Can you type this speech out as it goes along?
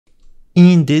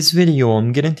In this video,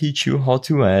 I'm gonna teach you how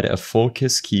to add a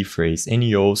focus key phrase in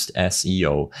Yoast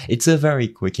SEO. It's a very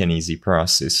quick and easy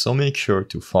process, so make sure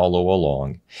to follow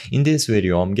along. In this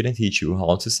video, I'm gonna teach you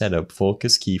how to set up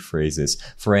focus key phrases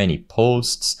for any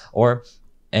posts or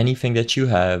anything that you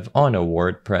have on a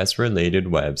WordPress related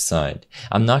website.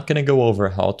 I'm not going to go over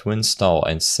how to install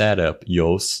and set up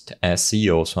Yoast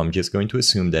SEO, so I'm just going to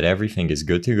assume that everything is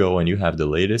good to go and you have the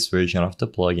latest version of the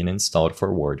plugin installed for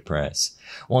WordPress.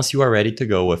 Once you are ready to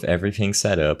go with everything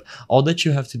set up, all that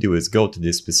you have to do is go to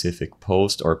this specific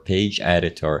post or page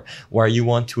editor where you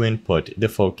want to input the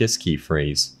focus key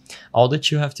phrase. All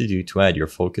that you have to do to add your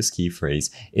focus key phrase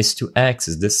is to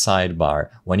access the sidebar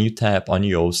when you tap on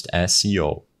Yoast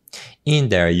SEO. In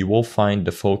there, you will find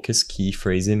the focus key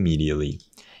phrase immediately.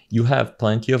 You have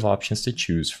plenty of options to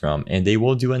choose from, and they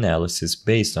will do analysis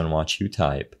based on what you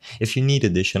type. If you need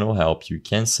additional help, you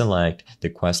can select the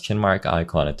question mark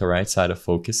icon at the right side of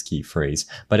focus key phrase.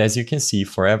 But as you can see,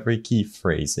 for every key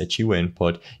phrase that you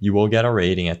input, you will get a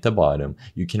rating at the bottom.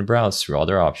 You can browse through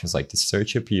other options like the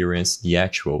search appearance, the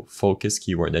actual focus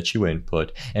keyword that you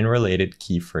input, and related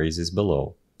key phrases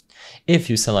below. If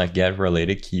you select Get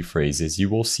Related Key Phrases, you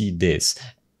will see this,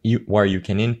 where you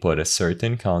can input a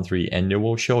certain country and it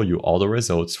will show you all the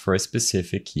results for a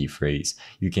specific key phrase.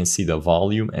 You can see the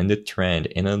volume and the trend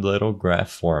in a little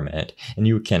graph format, and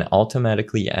you can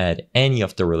automatically add any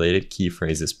of the related key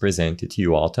phrases presented to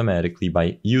you automatically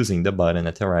by using the button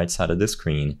at the right side of the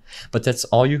screen. But that's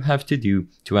all you have to do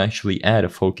to actually add a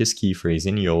focus key phrase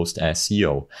in Yoast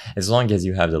SEO. As long as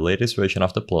you have the latest version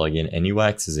of the plugin and you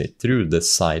access it through the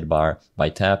sidebar by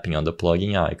tapping on the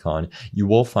plugin icon, you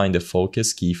will find the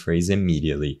focus key phrase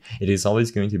immediately. It is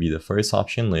always going to be the first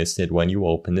option listed when you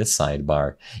open the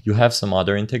sidebar. You have some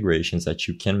other integrations that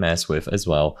you can mess with as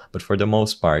well, but for the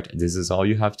most part, this is all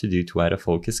you have to do to add a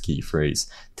focus key phrase.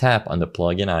 Tap on the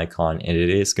plugin icon and it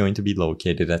is going to be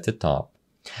located at the top.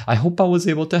 I hope I was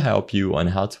able to help you on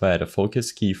how to add a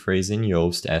focus key phrase in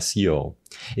Yoast SEO.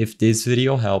 If this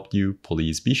video helped you,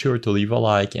 please be sure to leave a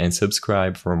like and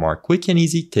subscribe for more quick and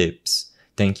easy tips.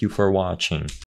 Thank you for watching.